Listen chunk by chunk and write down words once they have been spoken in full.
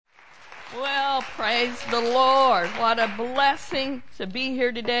Well, praise the Lord. What a blessing to be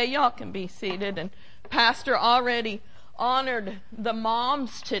here today. Y'all can be seated. And Pastor already honored the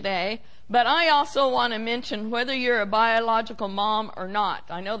moms today. But I also want to mention whether you're a biological mom or not.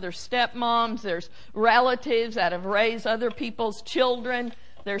 I know there's stepmoms, there's relatives that have raised other people's children.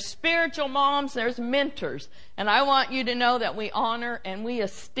 There's spiritual moms, there's mentors. And I want you to know that we honor and we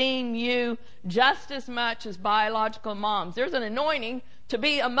esteem you just as much as biological moms. There's an anointing to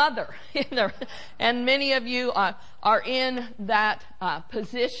be a mother. And many of you are in that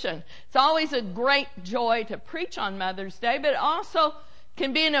position. It's always a great joy to preach on Mother's Day, but it also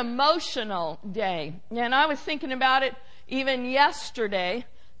can be an emotional day. And I was thinking about it even yesterday,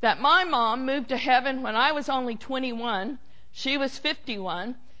 that my mom moved to heaven when I was only 21. She was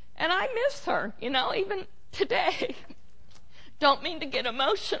 51, and I miss her, even today. Don't mean to get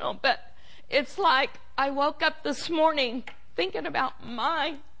emotional, but it's like I woke up this morning thinking about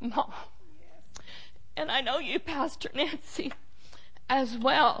my mom. And I know you, Pastor Nancy, as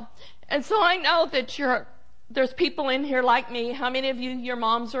well. And so I know that there's people in here like me. How many of you, your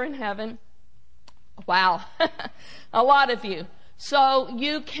moms are in heaven? Wow. A lot of you. So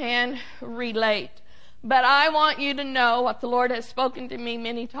you can relate. But I want you to know what the Lord has spoken to me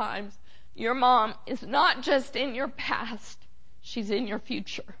many times. Your mom is not just in your past. She's in your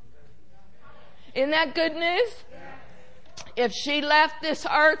future. Isn't that good news? If she left this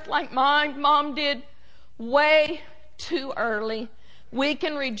earth like my mom did way too early, we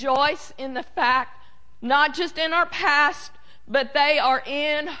can rejoice in the fact, not just in our past, but they are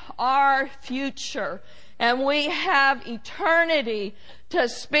in our future. And we have eternity to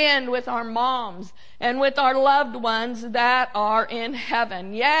spend with our moms and with our loved ones that are in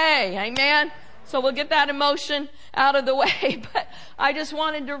heaven. Yay! Amen? So we'll get that emotion out of the way, but I just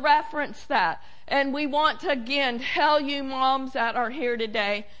wanted to reference that. And we want to again tell you moms that are here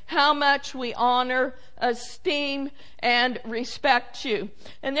today how much we honor, esteem, and respect you.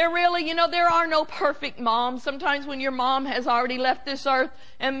 And there really, there are no perfect moms. Sometimes when your mom has already left this earth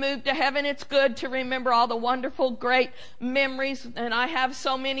and moved to heaven, it's good to remember all the wonderful, great memories, and I have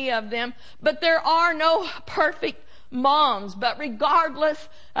so many of them. But there are no perfect moms. But regardless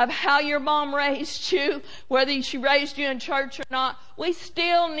of how your mom raised you, whether she raised you in church or not, we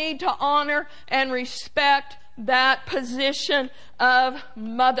still need to honor and respect that position of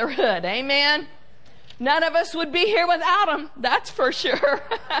motherhood. Amen? None of us would be here without them, that's for sure.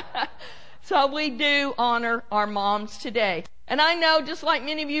 So we do honor our moms today. And I know, just like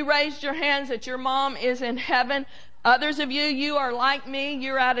many of you raised your hands, that your mom is in heaven. Others of you are like me.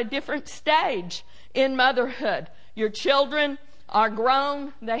 You're at a different stage in motherhood. Your children are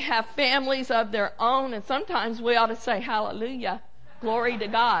grown. They have families of their own. And sometimes we ought to say hallelujah. Glory to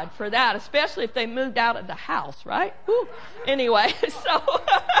God for that, especially if they moved out of the house, right? Whew. Anyway,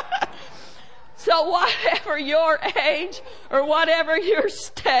 so whatever your age or whatever your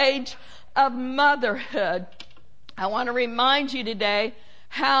stage of motherhood, I want to remind you today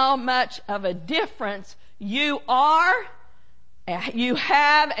how much of a difference you are, you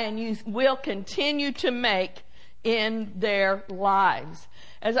have, and you will continue to make in their lives.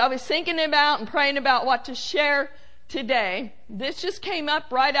 As I was thinking about and praying about what to share today, this just came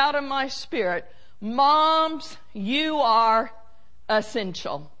up right out of my spirit. Moms, you are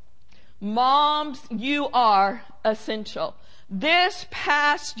essential. Moms, you are essential. This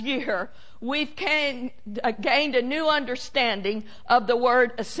past year, we've gained a new understanding of the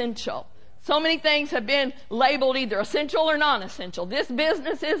word essential. So many things have been labeled either essential or non-essential. This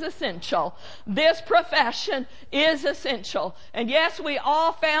business is essential. This profession is essential. And yes, we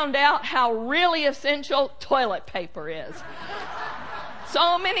all found out how really essential toilet paper is.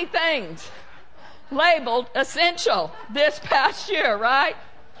 So many things labeled essential this past year, right?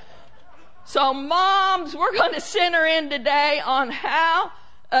 So moms, we're going to center in today on how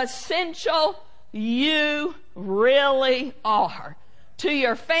essential you really are to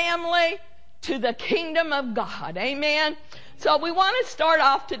your family, to the kingdom of God. Amen. So we want to start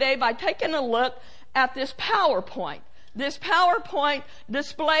off today by taking a look at this PowerPoint. This PowerPoint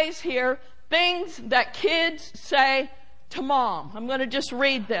displays here things that kids say to mom. I'm going to just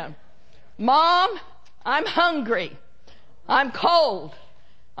read them. Mom, I'm hungry. I'm cold.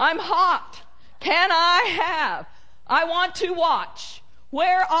 I'm hot. Can I have? I want to watch.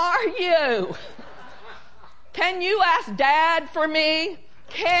 Where are you? Can you ask Dad for me?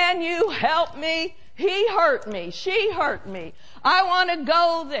 Can you help me? He hurt me. She hurt me. I want to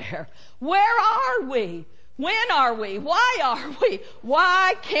go there. Where are we? When are we? Why are we?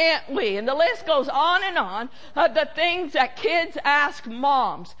 Why can't we? And the list goes on and on of the things that kids ask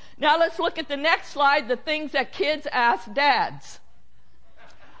moms. Now let's look at the next slide, the things that kids ask dads.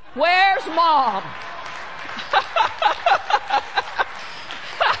 Where's Where's Mom?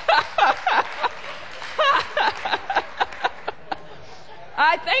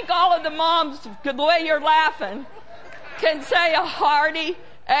 I think all of the moms, the way you're laughing, can say a hearty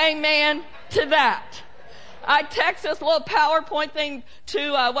amen to that. I texted this little PowerPoint thing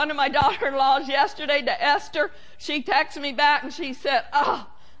to one of my daughter-in-laws yesterday, to Esther. She texted me back and she said, "Oh,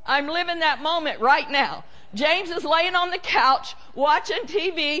 I'm living that moment right now. James is laying on the couch watching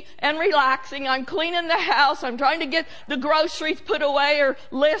TV and relaxing. I'm cleaning the house. I'm trying to get the groceries put away or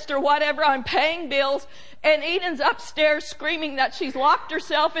list or whatever. I'm paying bills. And Eden's upstairs screaming that she's locked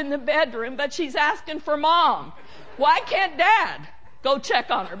herself in the bedroom, but she's asking for Mom. Why can't Dad go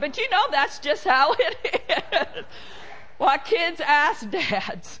check on her?" But you know, that's just how it is. Why kids ask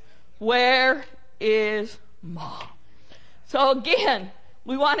dads, "Where is Mom?" So again,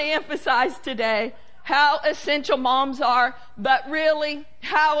 we want to emphasize today how essential moms are, but really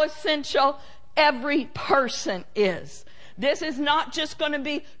how essential every person is. This is not just going to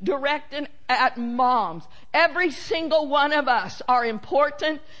be directed at moms. Every single one of us are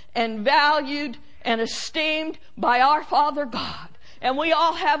important and valued and esteemed by our Father God. And we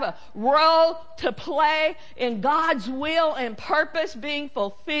all have a role to play in God's will and purpose being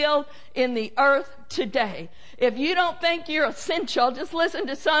fulfilled in the earth today. If you don't think you're essential, just listen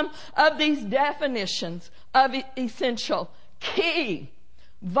to some of these definitions of essential. Key,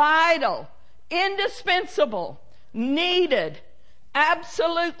 vital, indispensable, needed,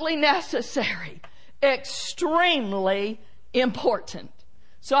 absolutely necessary, extremely important.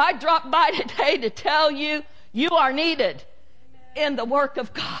 So I dropped by today to tell you, you are needed in the work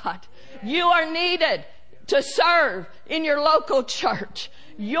of God. You are needed to serve in your local church.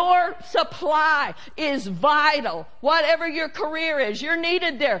 Your supply is vital. Whatever your career is, you're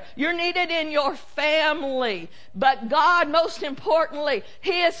needed there. You're needed in your family. But God, most importantly,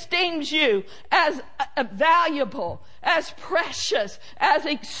 He esteems you as valuable, as precious, as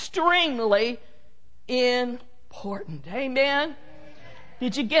extremely important. Amen?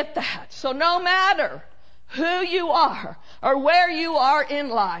 Did you get that? So no matter who you are or where you are in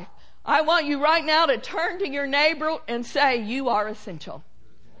life, I want you right now to turn to your neighbor and say, "You are essential."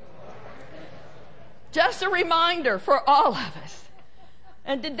 Just a reminder for all of us.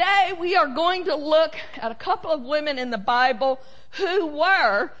 And today we are going to look at a couple of women in the Bible who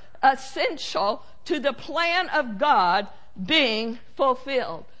were essential to the plan of God being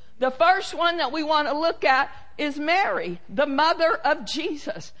fulfilled. The first one that we want to look at is Mary, the mother of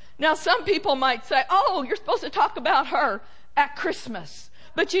Jesus. Now, some people might say, "Oh, you're supposed to talk about her at Christmas."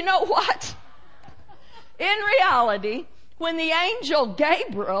 But you know what? In reality, when the angel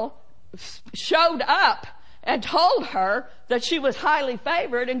Gabriel showed up and told her that she was highly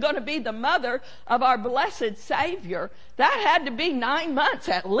favored and going to be the mother of our blessed Savior, that had to be 9 months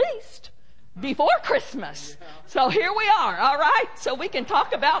at least before Christmas. So here we are, all right? So we can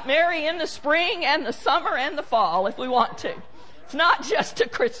talk about Mary in the spring and the summer and the fall if we want to. It's not just a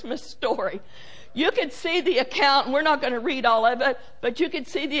Christmas story. You can see the account, and we're not going to read all of it, but you can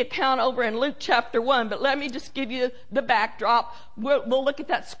see the account over in Luke chapter 1. But let me just give you the backdrop. We'll look at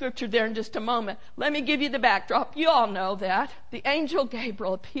that scripture there in just a moment. Let me give you the backdrop. You all know that. The angel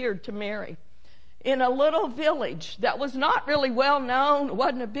Gabriel appeared to Mary in a little village that was not really well known. It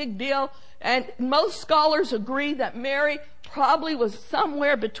wasn't a big deal. And most scholars agree that Mary probably was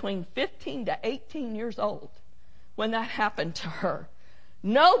somewhere between 15 to 18 years old when that happened to her.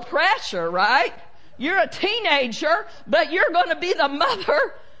 No pressure, right? You're a teenager, but you're going to be the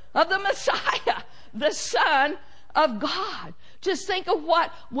mother of the Messiah, the Son of God. Just think of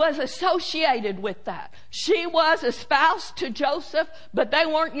what was associated with that. She was espoused to Joseph, but they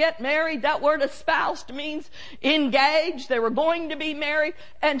weren't yet married. That word espoused means engaged. They were going to be married.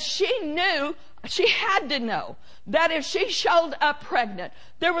 And she knew, she had to know, that if she showed up pregnant,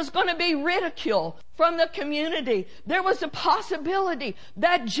 there was going to be ridicule from the community. There was a possibility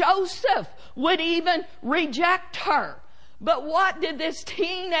that Joseph would even reject her. But what did this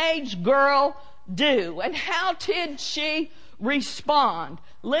teenage girl do? And how did she respond?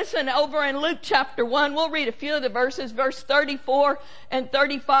 Listen, over in Luke chapter 1, we'll read a few of the verses, verse 34 and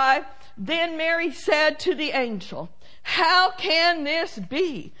 35. Then Mary said to the angel, "How can this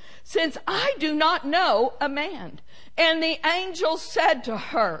be, since I do not know a man?" And the angel said to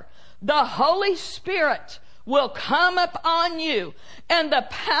her, "The Holy Spirit will come upon you, and the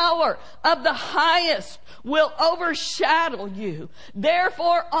power of the highest will overshadow you.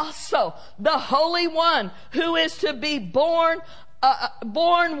 Therefore also the Holy One who is to be born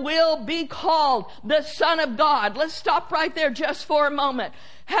born will be called the Son of God. Let's stop right there just for a moment.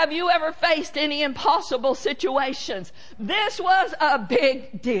 Have you ever faced any impossible situations? This was a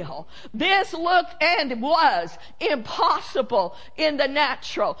big deal. This looked and was impossible in the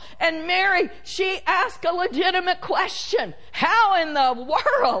natural. And Mary, she asked a legitimate question. How in the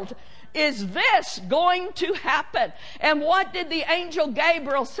world is this going to happen? And what did the angel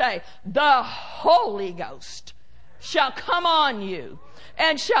Gabriel say? The Holy Ghost shall come on you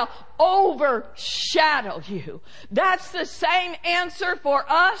and shall overshadow you. That's the same answer for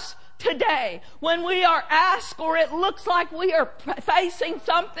us today. When we are asked, or it looks like we are facing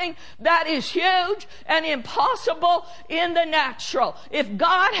something that is huge and impossible in the natural, if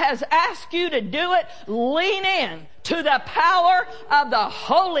God has asked you to do it, lean in to the power of the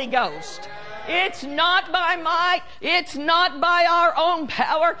Holy Ghost. It's not by might, it's not by our own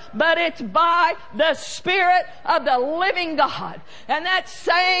power, but it's by the Spirit of the living God. And that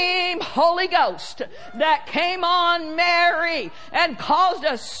same Holy Ghost that came on Mary and caused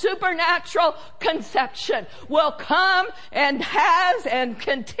a supernatural conception will come and has and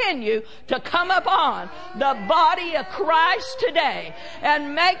continue to come upon the body of Christ today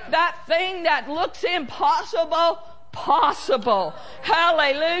and make that thing that looks impossible possible.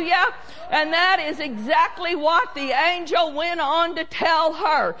 Hallelujah. And that is exactly what the angel went on to tell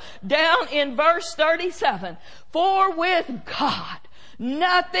her down in verse 37. For with God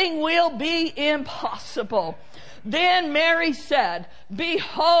nothing will be impossible. Then Mary said,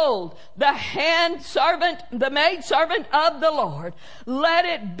 Behold, the maidservant of the Lord. Let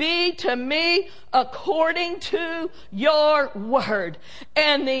it be to me according to your word.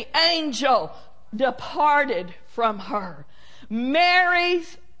 And the angel departed from her.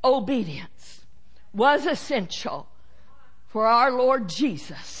 Mary's obedience was essential for our Lord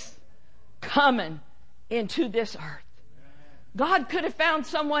Jesus coming into this earth. God could have found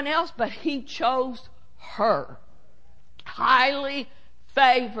someone else, but He chose her. Highly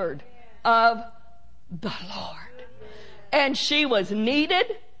favored of the Lord. And she was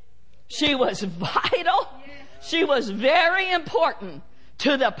needed. She was vital. She was very important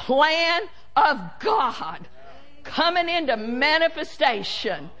to the plan of God coming into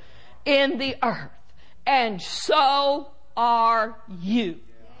manifestation in the earth. And so are you.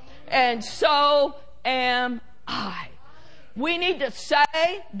 And so am I. We need to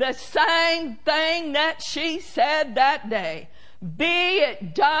say the same thing that she said that day. Be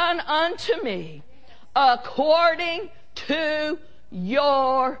it done unto me according to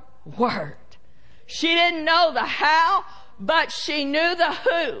your word. She didn't know the how, but she knew the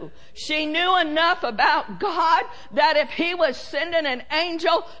who. She knew enough about God that if He was sending an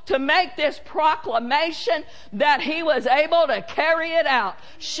angel to make this proclamation, that He was able to carry it out.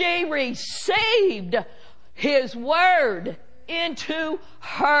 She received His word into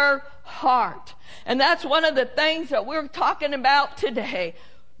her heart. And that's one of the things that we're talking about today.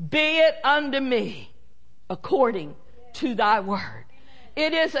 Be it unto me according to thy word.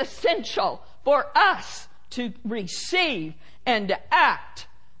 It is essential for us to receive and to act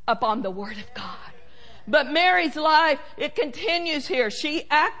upon the word of God. But Mary's life, it continues here. She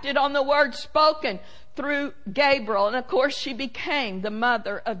acted on the word spoken through Gabriel. And of course, she became the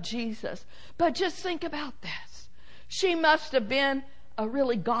mother of Jesus. But just think about this. She must have been a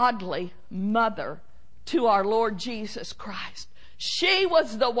really godly mother to our Lord Jesus Christ. She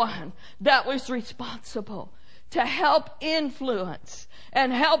was the one that was responsible to help influence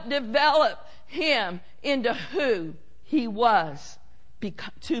and help develop Him into who He was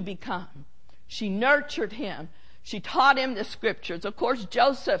to become. She nurtured Him. She taught Him the scriptures. Of course,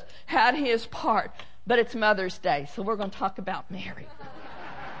 Joseph had his part, but it's Mother's Day, so we're going to talk about Mary.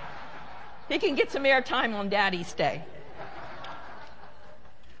 He can get some airtime on Daddy's Day.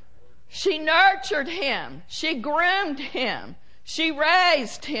 She nurtured Him. She groomed Him. She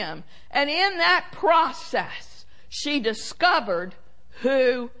raised Him. And in that process, she discovered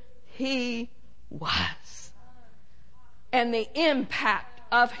who He was and the impact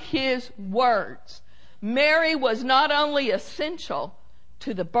of His words. Mary was not only essential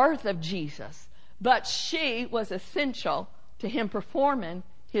to the birth of Jesus, but she was essential to Him performing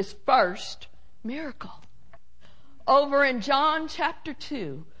His first miracle. Over in John chapter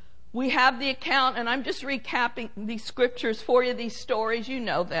 2, we have the account, and I'm just recapping these scriptures for you, these stories, you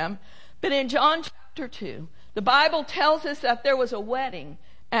know them. But in John chapter 2, the Bible tells us that there was a wedding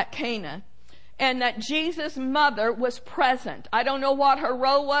at Cana and that Jesus' mother was present. I don't know what her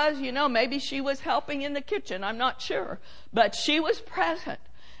role was. Maybe she was helping in the kitchen. I'm not sure. But she was present.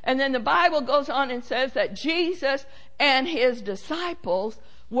 And then the Bible goes on and says that Jesus and His disciples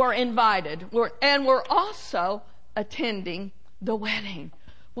were invited and were also attending the wedding.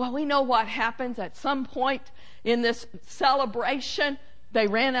 Well, we know what happens at some point in this celebration. They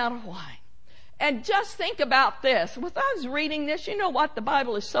ran out of wine. And just think about this. As I was reading this, you know what? The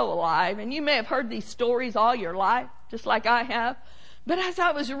Bible is so alive. And you may have heard these stories all your life, just like I have. But as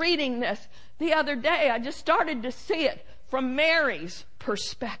I was reading this the other day, I just started to see it from Mary's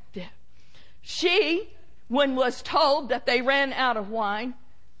perspective. She, when was told that they ran out of wine,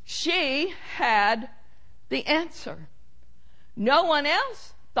 she had the answer. No one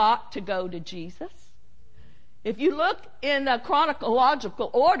else thought to go to Jesus. If you look in the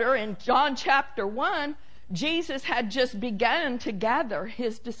chronological order in John chapter 1, Jesus had just begun to gather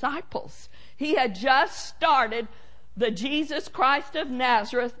his disciples. He had just started the Jesus Christ of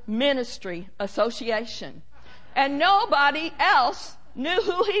Nazareth Ministry Association. And nobody else knew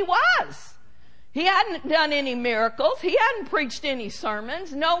who he was. He hadn't done any miracles. He hadn't preached any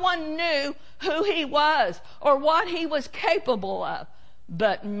sermons. No one knew who he was or what he was capable of.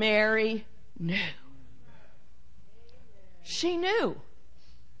 But Mary knew. She knew.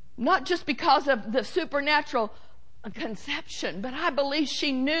 Not just because of the supernatural conception, but I believe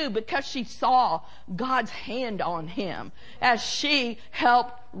she knew because she saw God's hand on him as she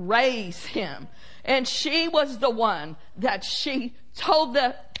helped raise him. And she was the one that she told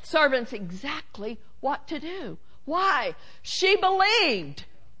the servants exactly what to do. Why? She believed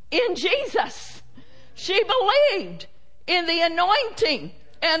in Jesus. She believed in the anointing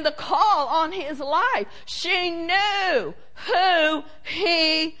and the call on his life. She knew who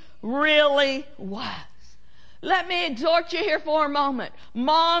he really was. Let me exhort you here for a moment.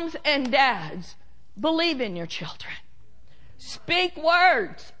 Moms and dads, believe in your children. Speak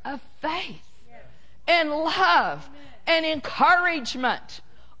words of faith and love and encouragement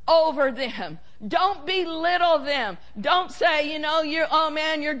over them. Don't belittle them. Don't say,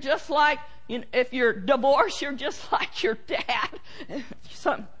 you're just like, if you're divorced, you're just like your dad.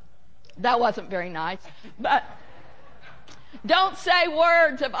 That wasn't very nice. But don't say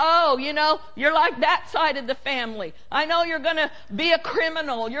words of, you're like that side of the family. I know you're going to be a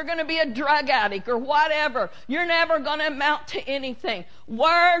criminal. You're going to be a drug addict or whatever. You're never going to amount to anything.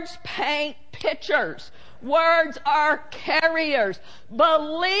 Words paint pictures. Words are carriers.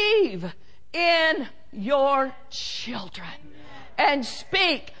 Believe in your children and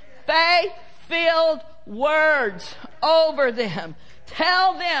speak faith-filled words over them.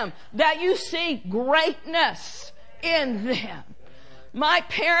 Tell them that you see greatness in them. My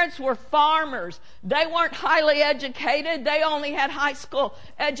parents were farmers. They weren't highly educated. They only had high school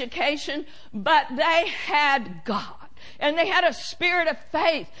education, but they had God. And they had a spirit of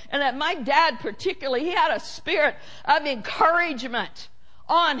faith. And that my dad particularly, he had a spirit of encouragement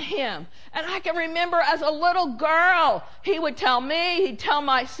on him. And I can remember as a little girl, he would tell me, he'd tell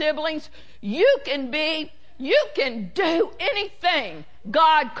my siblings, you can do anything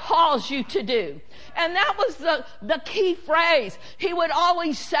God calls you to do. And that was the key phrase. He would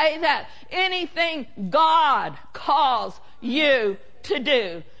always say that. Anything God calls you to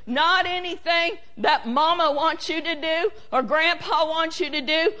do. Not anything that mama wants you to do or grandpa wants you to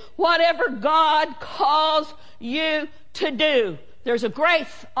do. Whatever God calls you to do. There's a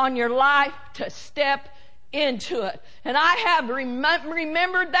grace on your life to step into it. And I have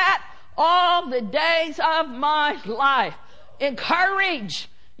remembered that all the days of my life. Encourage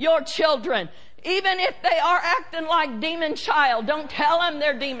your children. Even if they are acting like demon child, don't tell them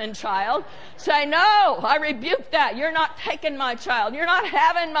they're demon child. Say, no, I rebuke that. You're not taking my child. You're not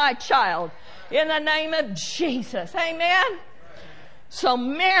having my child. In the name of Jesus. Amen? So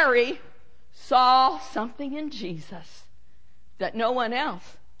Mary saw something in Jesus that no one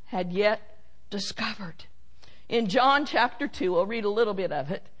else had yet discovered. In John chapter 2, we'll read a little bit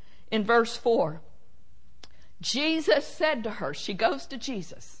of it. In verse 4, Jesus said to her, she goes to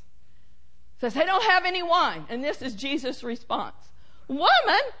Jesus, says, they don't have any wine. And this is Jesus' response. Woman,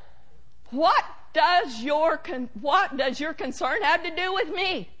 what does your concern have to do with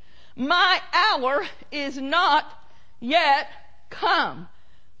me? My hour is not yet come.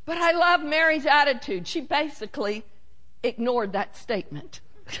 But I love Mary's attitude. She basically ignored that statement.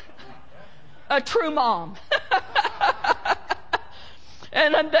 A true mom.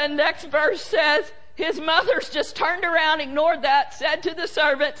 And then the next verse says, his mother's just turned around, ignored that, said to the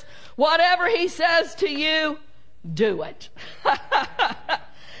servants, whatever he says to you, do it.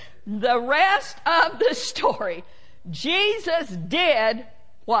 The rest of the story, Jesus did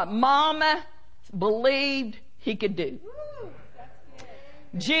what Mama believed he could do.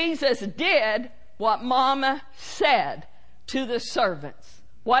 Jesus did what Mama said to the servants.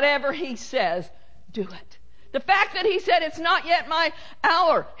 Whatever he says, do it. The fact that he said, it's not yet my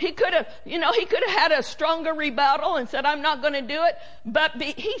hour. He could have had a stronger rebuttal and said, I'm not going to do it. But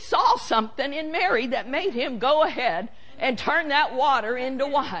he saw something in Mary that made him go ahead and turn that water into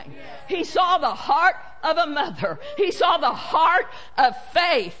wine. He saw the heart of a mother. He saw the heart of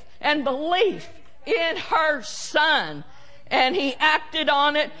faith and belief in her son. And he acted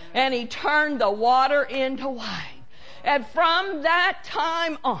on it, and he turned the water into wine. And from that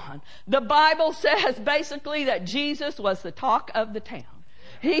time on, the Bible says basically that Jesus was the talk of the town.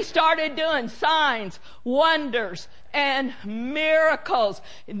 He started doing signs, wonders, and miracles.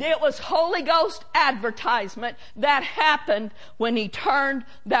 It was Holy Ghost advertisement that happened when he turned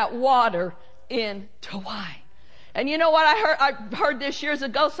that water into wine. And you know what I heard this years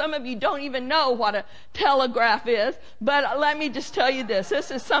ago? Some of you don't even know what a telegraph is, but let me just tell you this.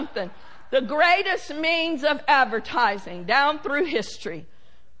 This is something. The greatest means of advertising down through history.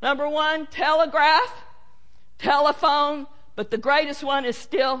 Number one, telegraph, telephone, but the greatest one is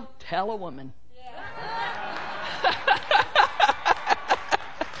still telewoman.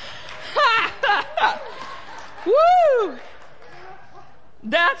 Woo!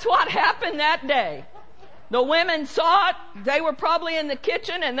 That's what happened that day. The women saw it. They were probably in the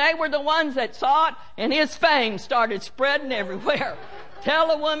kitchen, and they were the ones that saw it, and his fame started spreading everywhere.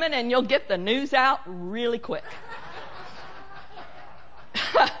 Tell a woman and you'll get the news out really quick.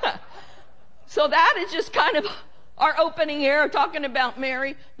 So that is just kind of our opening here, talking about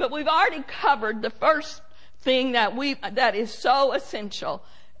Mary. But we've already covered the first thing that is so essential,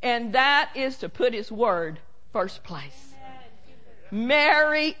 and that is to put his word first place.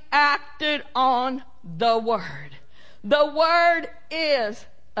 Mary acted on the word. The word is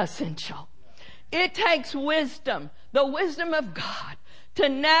essential. It takes wisdom, the wisdom of God, to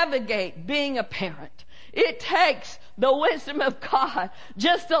navigate being a parent. It takes the wisdom of God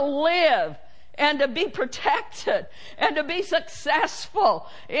just to live and to be protected and to be successful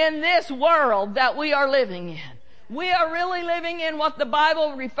in this world that we are living in. We are really living in what the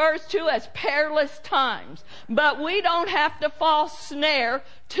Bible refers to as perilous times. But we don't have to fall snare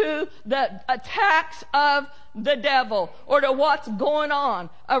to the attacks of the devil or to what's going on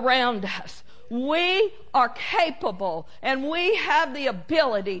around us. We are capable and we have the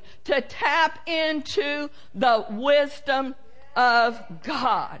ability to tap into the wisdom of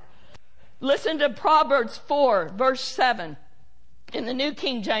God. Listen to Proverbs 4, verse 7. In the New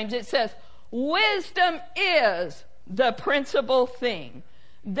King James, it says, wisdom is the principal thing.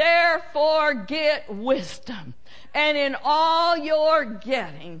 Therefore get wisdom. And in all your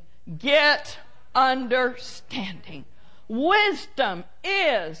getting, get understanding. Wisdom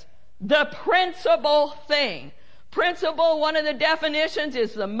is the principal thing. Principal, one of the definitions,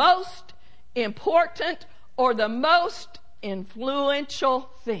 is the most important or the most influential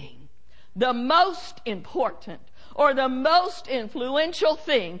thing. The most important or the most influential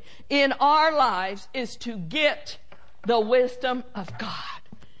thing in our lives is to get the wisdom of God.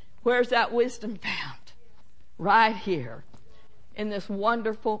 Where's that wisdom found? Right here in this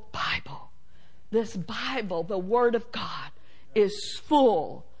wonderful Bible. This Bible, the Word of God, is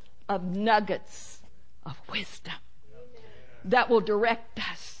full of nuggets of wisdom that will direct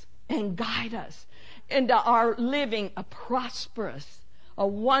us and guide us into our living a prosperous, a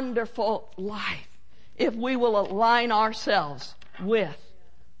wonderful life if we will align ourselves with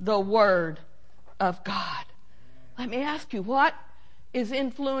the Word of God. Let me ask you, what is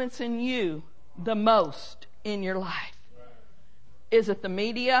influencing you the most in your life? Is it the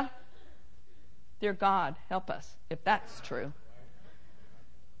media? Dear God, help us if that's true.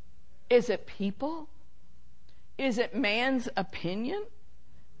 Is it people? Is it man's opinion?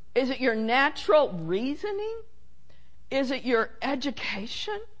 Is it your natural reasoning? Is it your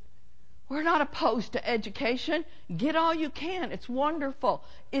education? We're not opposed to education. Get all you can. It's wonderful.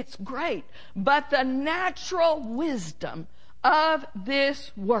 It's great. But the natural wisdom of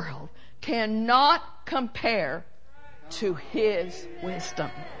this world cannot compare to His wisdom.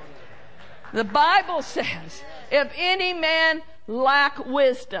 The Bible says, if any man lack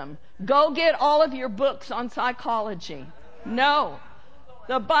wisdom, go get all of your books on psychology. No.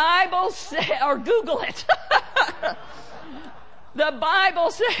 The Bible says, or Google it. The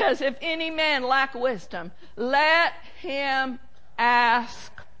Bible says, if any man lack wisdom, let him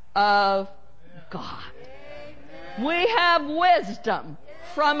ask of God. We have wisdom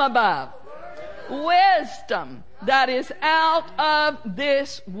from above. Wisdom that is out of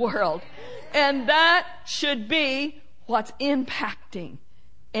this world. And that should be what's impacting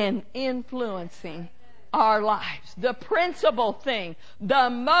and influencing our lives. The principal thing, the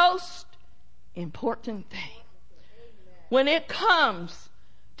most important thing. When it comes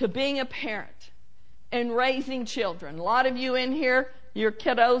to being a parent, in raising children. A lot of you in here, your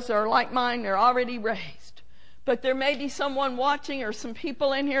kiddos are like mine, they're already raised. But there may be someone watching or some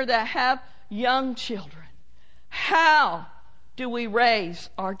people in here that have young children. How do we raise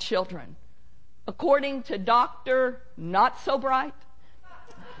our children? According to Dr. Not So Bright?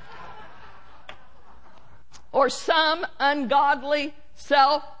 Or some ungodly,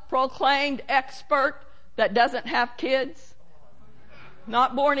 self-proclaimed expert that doesn't have kids?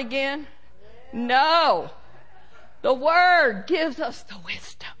 Not born again? No. The Word gives us the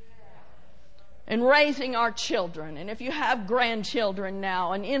wisdom in raising our children. And if you have grandchildren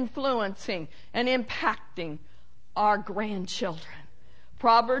now, and influencing and impacting our grandchildren.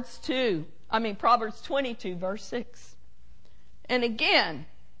 Proverbs 22 verse 6. And again,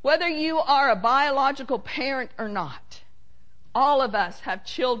 whether you are a biological parent or not, all of us have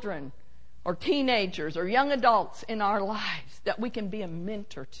children or teenagers or young adults in our lives that we can be a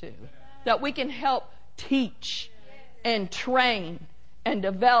mentor to, that we can help teach and train and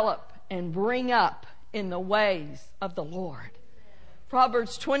develop and bring up in the ways of the Lord.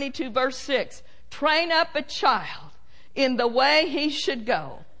 Proverbs 22 verse 6, train up a child in the way he should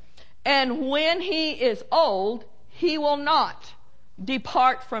go, and when he is old, he will not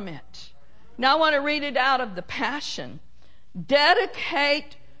depart from it. Now I want to read it out of the Passion.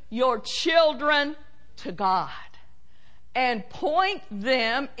 Dedicate your children to God and point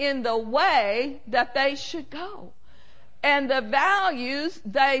them in the way that they should go. And the values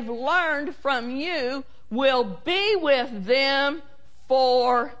they've learned from you will be with them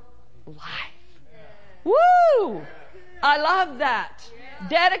for life. Woo! I love that.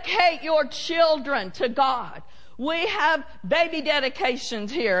 Dedicate your children to God. We have baby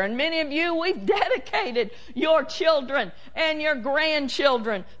dedications here, and many of you, we've dedicated your children and your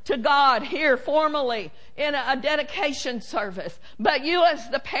grandchildren to God here formally in a dedication service. But you as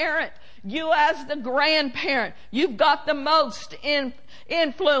the parent, you as the grandparent, you've got the most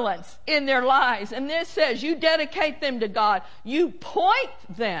influence in their lives. And this says you dedicate them to God. You point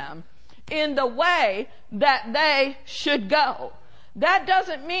them in the way that they should go. That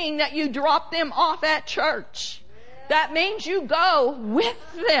doesn't mean that you drop them off at church. That means you go with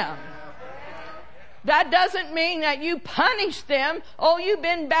them. That doesn't mean that you punish them. Oh, you've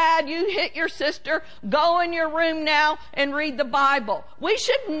been bad. You hit your sister. Go in your room now and read the Bible. We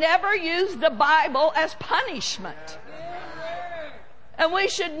should never use the Bible as punishment. And we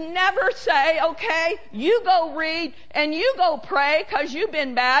should never say, okay, you go read and you go pray because you've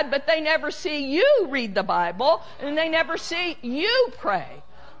been bad, but they never see you read the Bible and they never see you pray.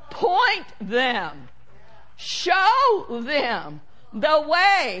 Point them. Show them the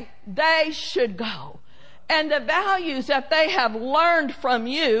way they should go. And the values that they have learned from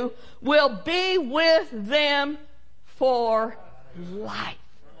you will be with them for life.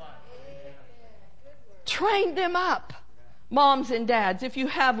 Train them up. Moms and dads, if you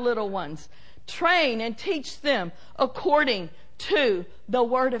have little ones, train and teach them according to the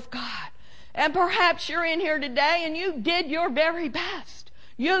Word of God. And perhaps you're in here today and you did your very best.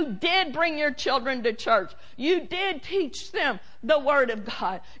 You did bring your children to church. You did teach them the Word of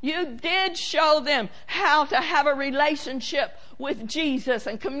God. You did show them how to have a relationship with Jesus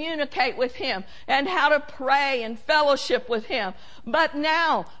and communicate with Him and how to pray and fellowship with Him. But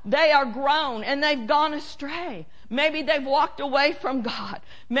now they are grown and they've gone astray. Maybe they've walked away from God.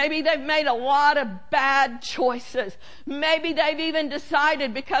 Maybe they've made a lot of bad choices. Maybe they've even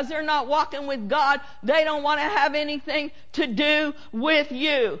decided because they're not walking with God, they don't want to have anything to do with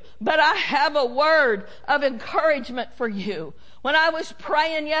you. But I have a word of encouragement for you. When I was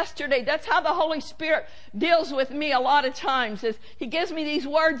praying yesterday, that's how the Holy Spirit deals with me a lot of times, is He gives me these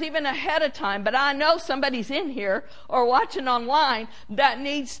words even ahead of time, but I know somebody's in here or watching online that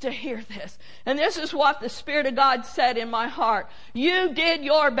needs to hear this. And this is what the Spirit of God said in my heart. You did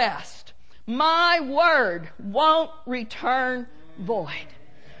your best. My word won't return void.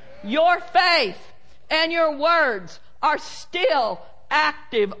 Your faith and your words are still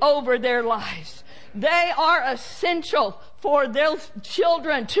active over their lives. They are essential for those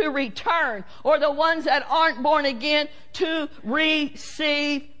children to return, or the ones that aren't born again to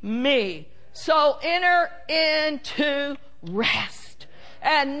receive me. So enter into rest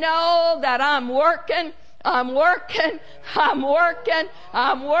and know that I'm working on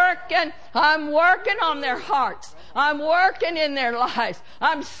their hearts. I'm working in their lives.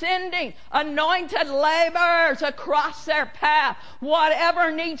 I'm sending anointed laborers across their path.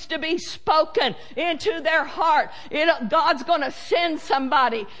 Whatever needs to be spoken into their heart, God's going to send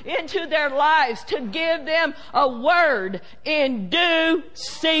somebody into their lives to give them a word in due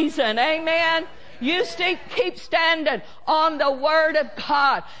season. Amen. You keep standing on the Word of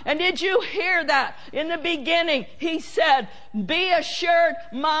God. And did you hear that? In the beginning, He said, be assured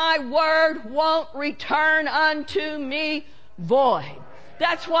my Word won't return unto me void.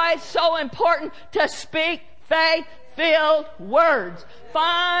 That's why it's so important to speak faith-filled words.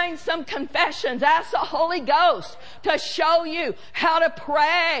 Find some confessions. Ask the Holy Ghost to show you how to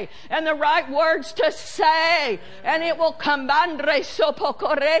pray and the right words to say. And it will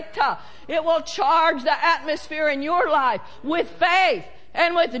it will charge the atmosphere in your life with faith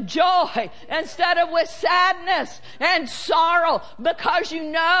and with joy instead of with sadness and sorrow, because you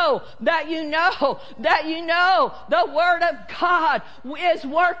know that the Word of God is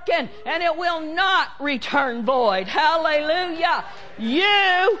working and it will not return void. Hallelujah.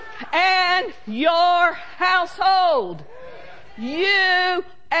 You and your household. You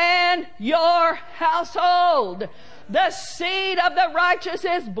and your household. The seed of the righteous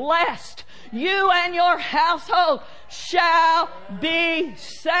is blessed. You and your household shall be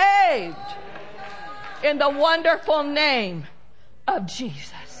saved in the wonderful name of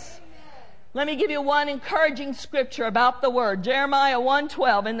Jesus. Let me give you one encouraging scripture about the Word. Jeremiah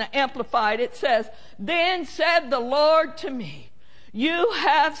 1:12 in the Amplified, it says, then said the Lord to me, you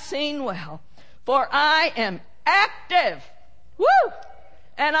have seen well, for I am active,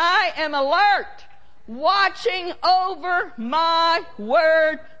 and I am alert, watching over my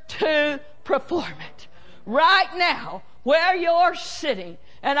Word to perform it. Right now, where you're sitting,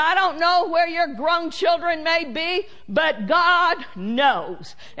 and I don't know where your grown children may be, but God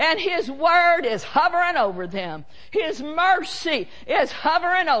knows. And His Word is hovering over them. His mercy is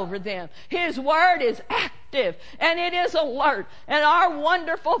hovering over them. His Word is active and it is alert. And our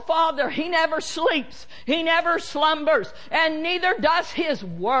wonderful Father, He never sleeps. He never slumbers. And neither does His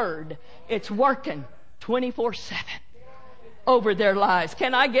Word. It's working 24/7 over their lives.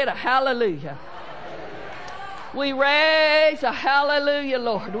 Can I get a hallelujah? We raise a hallelujah,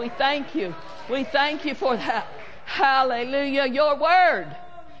 Lord. We thank you. We thank you for that. Hallelujah. Your Word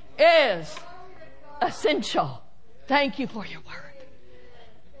is essential. Thank you for your Word.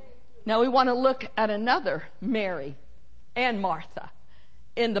 Now we want to look at another Mary and Martha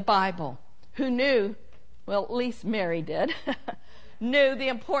in the Bible who knew, well, at least Mary did, knew the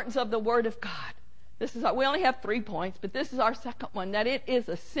importance of the Word of God. We only have 3 points, but this is our second one, that it is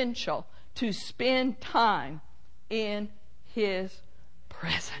essential to spend time in His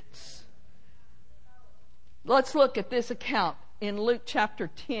presence. Let's look at this account in Luke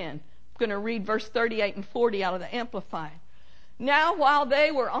chapter 10. I'm going to read verse 38 and 40 out of the Amplified. Now, while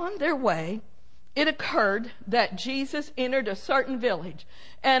they were on their way, it occurred that Jesus entered a certain village,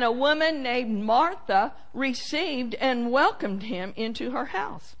 and a woman named Martha received and welcomed Him into her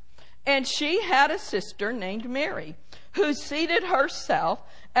house. And she had a sister named Mary, who seated herself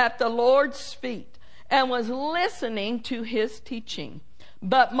at the Lord's feet and was listening to His teaching.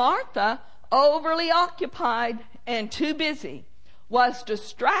 But Martha, overly occupied and too busy, was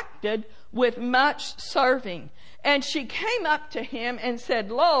distracted with much serving. And she came up to Him and said,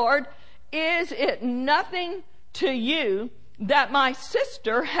 Lord, is it nothing to you that my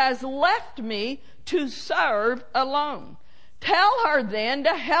sister has left me to serve alone? Tell her then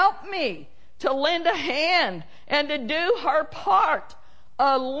to help me, to lend a hand, and to do her part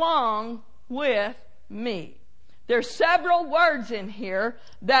along with me. There's several words in here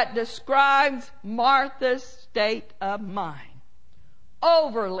that describes Martha's state of mind.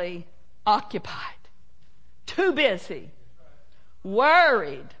 Overly occupied, too busy,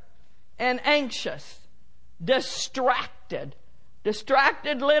 worried and anxious, distracted.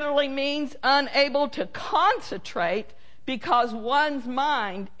 Distracted literally means unable to concentrate because one's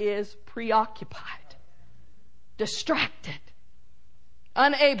mind is preoccupied. Distracted.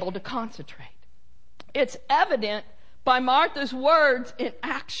 Unable to concentrate. It's evident by Martha's words and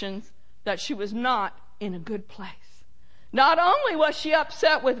actions that she was not in a good place. Not only was she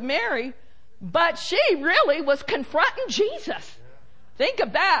upset with Mary, but she really was confronting Jesus. Think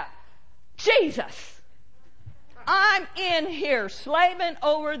of that. Jesus, I'm in here slaving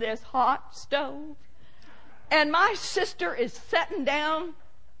over this hot stove, and my sister is sitting down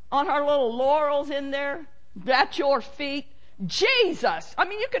on her little laurels in there at your feet. Jesus, I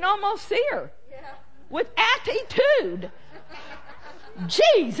mean, you can almost see her with attitude.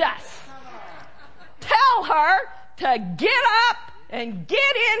 Jesus, tell her to get up and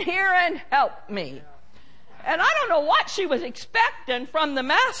get in here and help me. And I don't know what she was expecting from the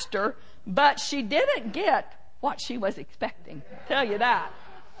master, but she didn't get what she was expecting. I'll tell you that.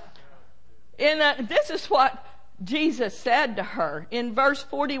 This is what Jesus said to her in verse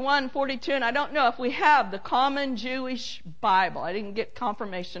 41, 42, and I don't know if we have the common Jewish Bible. I didn't get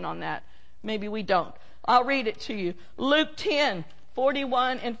confirmation on that. Maybe we don't. I'll read it to you. Luke 10,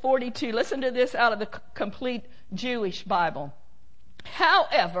 41 and 42. Listen to this out of the complete Jewish Bible.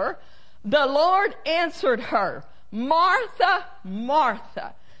 However, the Lord answered her, Martha,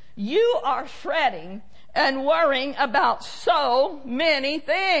 Martha, you are fretting and worrying about so many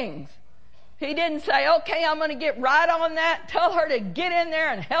things. He didn't say, okay, I'm going to get right on that. Tell her to get in there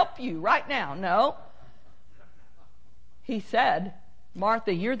and help you right now. No. He said,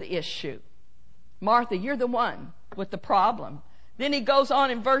 Martha, you're the issue. Martha, you're the one with the problem. Then he goes on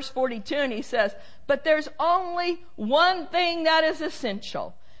in verse 42 and he says, but there's only one thing that is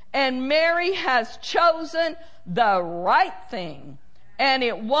essential. And Mary has chosen the right thing. And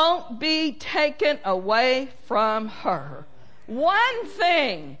it won't be taken away from her. One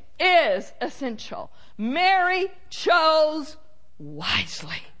thing is essential. Mary chose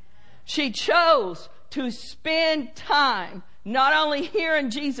wisely. She chose to spend time not only hearing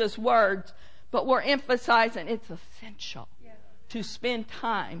Jesus' words, but we're emphasizing it's essential to spend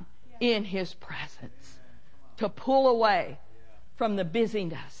time in His presence, to pull away from the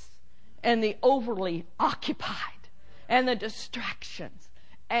busyness and the overly occupied and the distractions,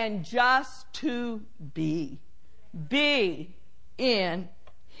 and just to be in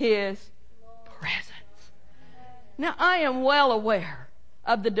His presence. Now, I am well aware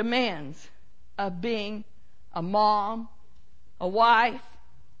of the demands of being a mom, a wife,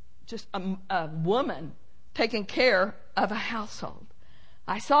 just a woman taking care of a household.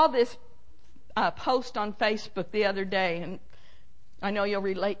 I saw this post on Facebook the other day, and I know you'll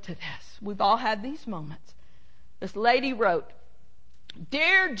relate to this. We've all had these moments. This lady wrote,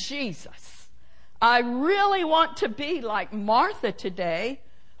 Dear Jesus, I really want to be like Martha today,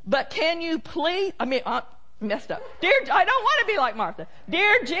 but can you please, messed up. I don't want to be like Martha.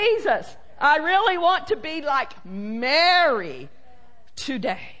 Dear Jesus, I really want to be like Mary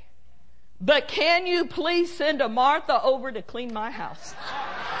today, but can you please send a Martha over to clean my house?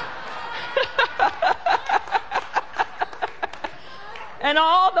 And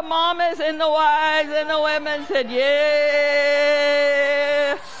all the mamas and the wives and the women said, yes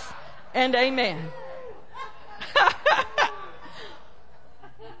and amen.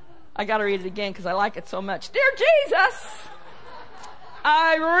 I got to read it again because I like it so much. Dear Jesus,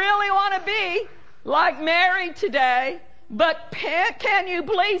 I really want to be like Mary today, but can you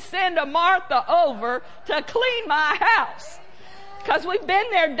please send a Martha over to clean my house? Because we've been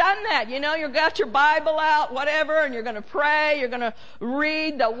there, done that. You know, you've got your Bible out, whatever, and you're going to pray, you're going to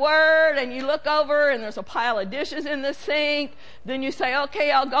read the Word, and you look over and there's a pile of dishes in the sink. Then you say,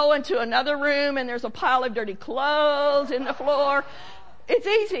 okay, I'll go into another room and there's a pile of dirty clothes in the floor. It's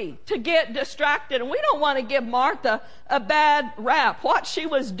easy to get distracted, and we don't want to give Martha a bad rap. What she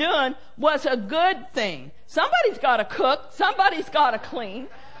was doing was a good thing. Somebody's got to cook, somebody's got to clean,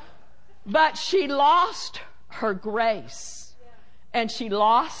 but she lost her grace. And she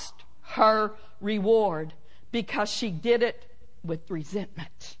lost her reward because she did it with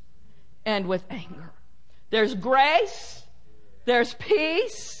resentment and with anger. There's grace, there's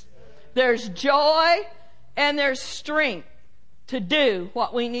peace, there's joy, and there's strength to do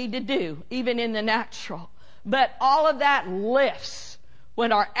what we need to do, even in the natural. But all of that lifts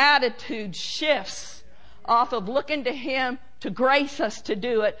when our attitude shifts off of looking to Him to grace us to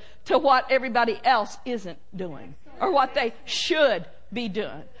do it to what everybody else isn't doing, or what they should be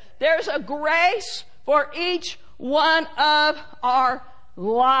doing. There's a grace for each one of our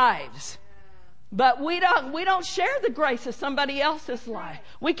lives. But we don't share the grace of somebody else's life.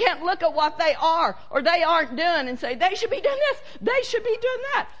 We can't look at what they are or they aren't doing and say, they should be doing this, they should be doing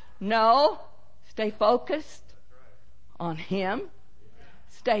that. No. Stay focused on Him.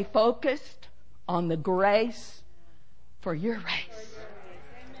 Stay focused on the grace for your race.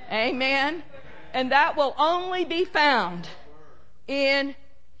 Amen. And that will only be found in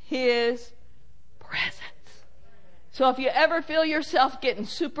His presence. So if you ever feel yourself getting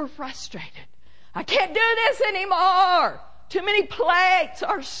super frustrated, I can't do this anymore, too many plates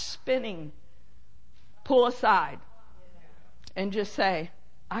are spinning, pull aside and just say,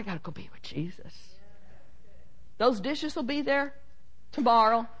 I got to go be with Jesus. Those dishes will be there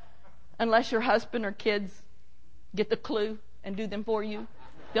tomorrow unless your husband or kids get the clue and do them for you.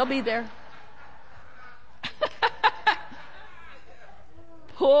 They'll be there.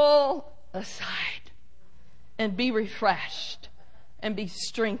 Pull aside and be refreshed and be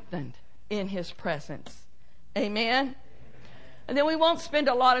strengthened in His presence. Amen. And then we won't spend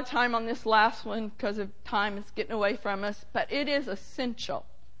a lot of time on this last one because of time is getting away from us, but it is essential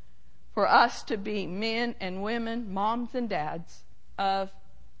for us to be men and women, moms and dads of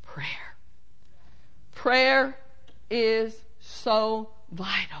prayer. Prayer is so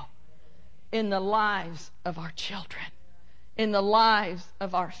vital in the lives of our children, in the lives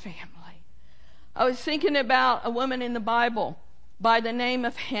of our family. I was thinking about a woman in the Bible by the name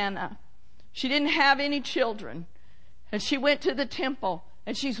of Hannah. She didn't have any children, and she went to the temple,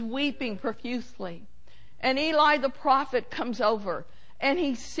 and she's weeping profusely. And Eli the prophet comes over, and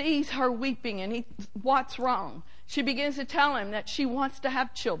he sees her weeping, and what's wrong? She begins to tell him that she wants to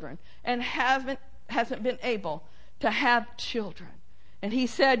have children and hasn't been able to have children. And he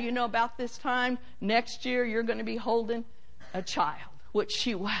said, you know, about this time next year, you're going to be holding a child, which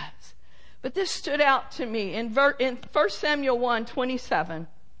she was. But this stood out to me in 1 Samuel 1, 27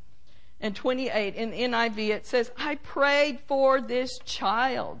 and 28 in NIV. It says, I prayed for this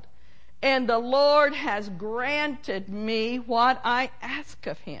child, and the Lord has granted me what I ask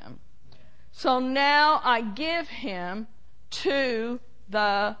of him. So now I give him to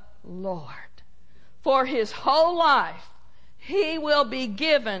the Lord. For his whole life, he will be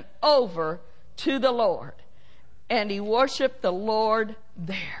given over to the Lord. And he worshiped the Lord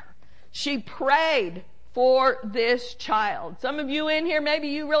there. She prayed for this child. Some of you in here, maybe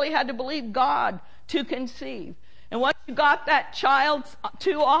you really had to believe God to conceive. And once you got that child,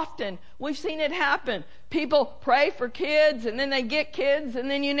 too often, we've seen it happen. People pray for kids, and then they get kids, and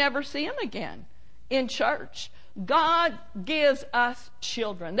then you never see them again in church. God gives us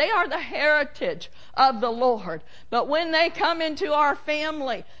children. They are the heritage of the Lord. But when they come into our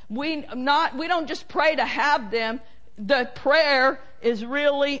family, we don't just pray to have them. The prayer is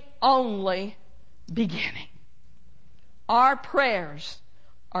really only beginning. Our prayers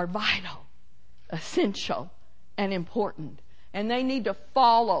are vital, essential, and important. And they need to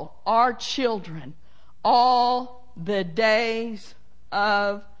follow our children all the days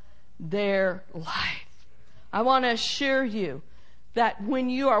of their life. I want to assure you that when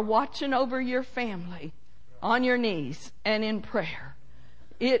you are watching over your family on your knees and in prayer,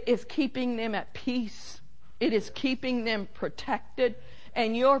 it is keeping them at peace. It is keeping them protected.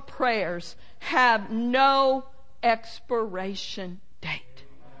 And your prayers have no expiration date.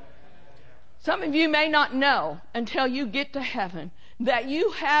 Some of you may not know until you get to heaven that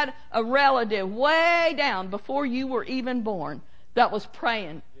you had a relative way down before you were even born that was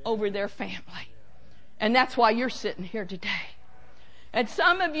praying over their family. And that's why you're sitting here today. And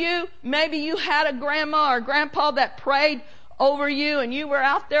some of you, maybe you had a grandma or grandpa that prayed over you and you were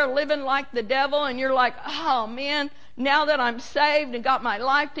out there living like the devil and you're like, oh man, now that I'm saved and got my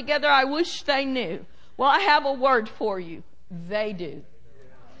life together, I wish they knew. Well, I have a word for you. They do.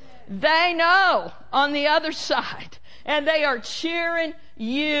 They know on the other side, and they are cheering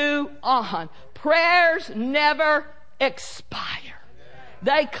you on. Prayers never expire.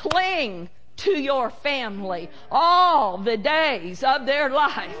 They cling to your family all the days of their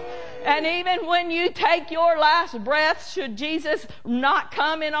life. And even when you take your last breath, should Jesus not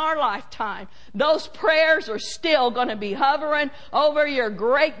come in our lifetime, those prayers are still going to be hovering over your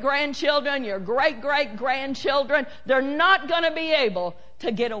great-grandchildren, your great-great-grandchildren. They're not going to be able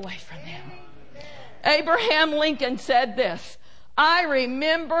to get away from them. Abraham Lincoln said this, I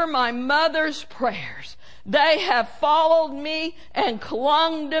remember my mother's prayers. They have followed me and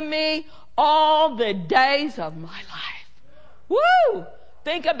clung to me all the days of my life. Woo!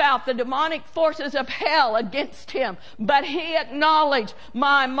 Think about the demonic forces of hell against him. But he acknowledged,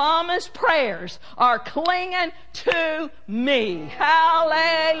 my mama's prayers are clinging to me.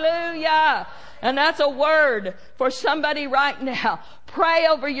 Hallelujah! And that's a word for somebody right now. Pray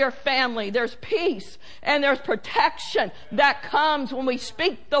over your family. There's peace and there's protection that comes when we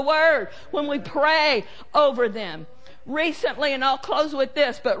speak the word, when we pray over them. Recently, and I'll close with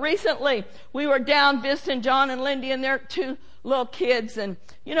this, but recently we were down visiting John and Lindy and their two little kids. And,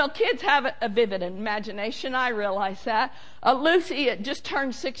 you know, kids have a vivid imagination. I realize that. Lucy had just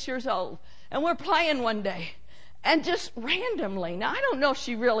turned 6 years old. And we're playing one day. And just randomly, now I don't know if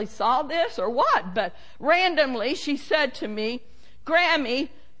she really saw this or what, but randomly she said to me, Grammy,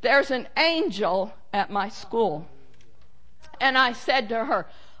 there's an angel at my school. And I said to her,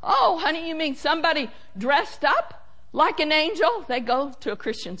 oh, honey, you mean somebody dressed up like an angel? They go to a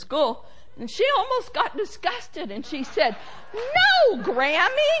Christian school. And she almost got disgusted and she said, no,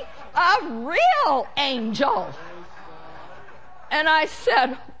 Grammy, a real angel. And I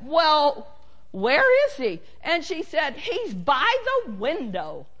said, well, where is he? And she said, he's by the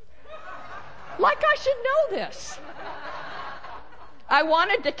window. Like I should know this. I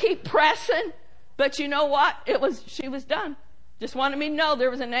wanted to keep pressing, but you know what? She was done. Just wanted me to know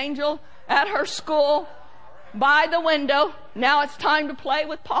there was an angel at her school by the window. Now it's time to play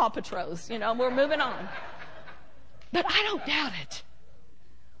with Paw Patrols. You know, we're moving on. But I don't doubt it.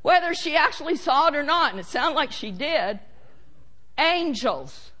 Whether she actually saw it or not, and it sounded like she did,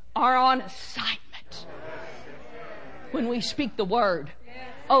 angels are on assignment when we speak the word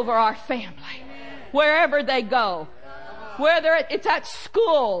over our family, wherever they go. Whether it's at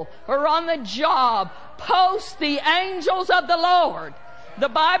school or on the job, post the angels of the Lord. The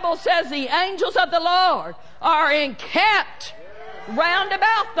Bible says the angels of the Lord are encamped round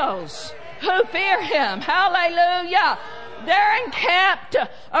about those who fear Him. Hallelujah. They're encamped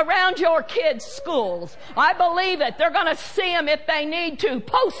around your kids' schools. I believe it. They're going to see them if they need to.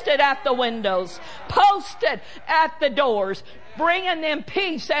 Posted at the windows. Posted at the doors. Bringing them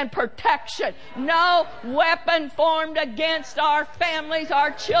peace and protection. No weapon formed against our families,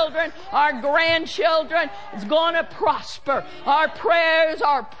 our children, our grandchildren is going to prosper. Our prayers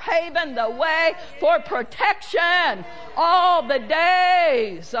are paving the way for protection all the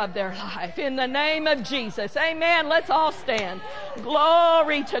days of their life. In the name of Jesus. Amen. Let's all stand.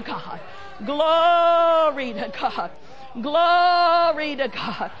 Glory to God. Glory to God. Glory to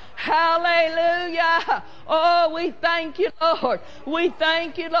God. Hallelujah. Oh, we thank you, Lord. We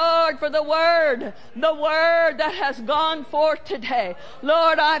thank you, Lord, for the word that has gone forth today.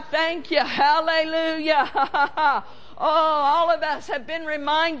 Lord, I thank you. Hallelujah. Oh, all of us have been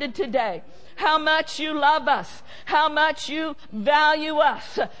reminded today how much you love us, how much you value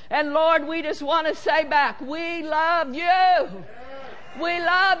us. And Lord, we just want to say back, we love you. We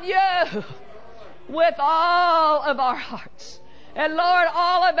love you with all of our hearts. And Lord,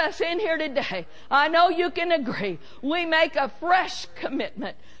 all of us in here today, I know you can agree, we make a fresh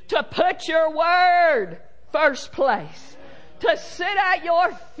commitment to put your word first place, to sit at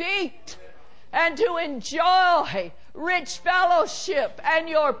your feet and to enjoy rich fellowship and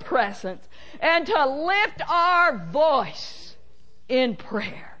your presence, and to lift our voice in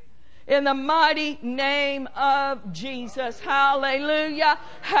prayer. In the mighty name of Jesus. Hallelujah.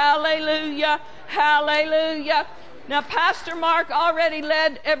 Hallelujah. Hallelujah. Now, Pastor Mark already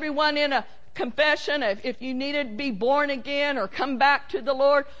led everyone in a confession if you needed to be born again or come back to the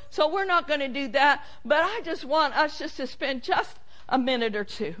Lord. So we're not going to do that. But I just want us just to spend just a minute or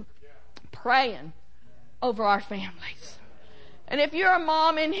two praying over our families. And if you're a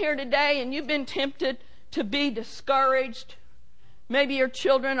mom in here today and you've been tempted to be discouraged, maybe your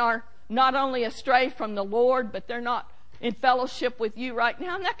children are not only astray from the Lord, but they're not in fellowship with you right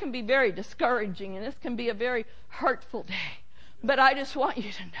now. And that can be very discouraging, and this can be a very hurtful day. But I just want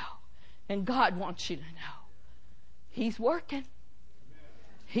you to know, and God wants you to know, He's working.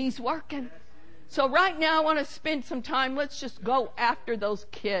 He's working. So right now I want to spend some time, let's just go after those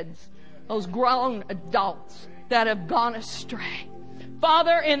kids, those grown adults that have gone astray.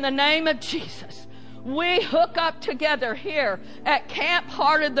 Father, in the name of Jesus, we hook up together here at Camp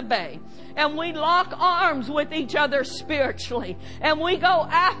Heart of the Bay, and we lock arms with each other spiritually, and we go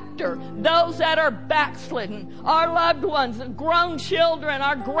after those that are backslidden, our loved ones, grown children,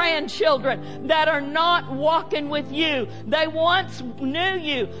 our grandchildren that are not walking with you. They once knew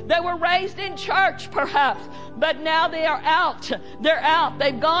you. They were raised in church perhaps, but now they are out. They're out.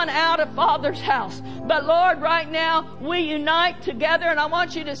 They've gone out of Father's house. But Lord, right now we unite together, and I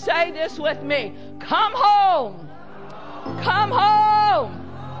want you to say this with me. Come home. Come home.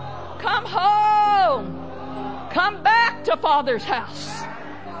 Come home. Come back to Father's house.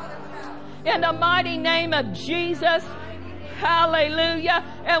 In the mighty name of Jesus. Hallelujah.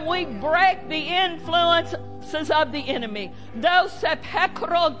 And we break the influences of the enemy.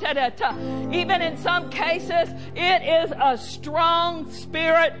 Even in some cases, it is a strong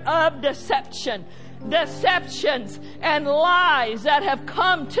spirit of deception. Deceptions and lies that have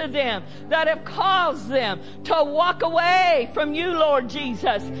come to them, that have caused them to walk away from you, Lord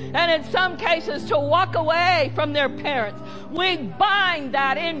Jesus, and in some cases to walk away from their parents. We bind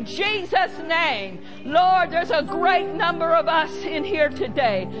that in Jesus' name. Lord, there's a great number of us in here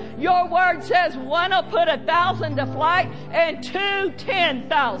today. Your word says one will put 1,000 to flight and 2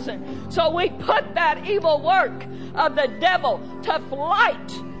 10,000. So we put that evil work of the devil to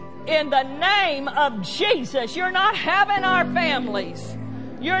flight in the name of Jesus. You're not having our families.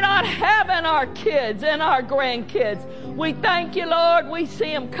 You're not having our kids and our grandkids. We thank you, Lord. We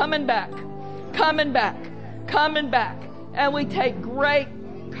see them coming back, coming back, coming back. And we take great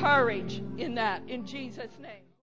courage in that, in Jesus' name.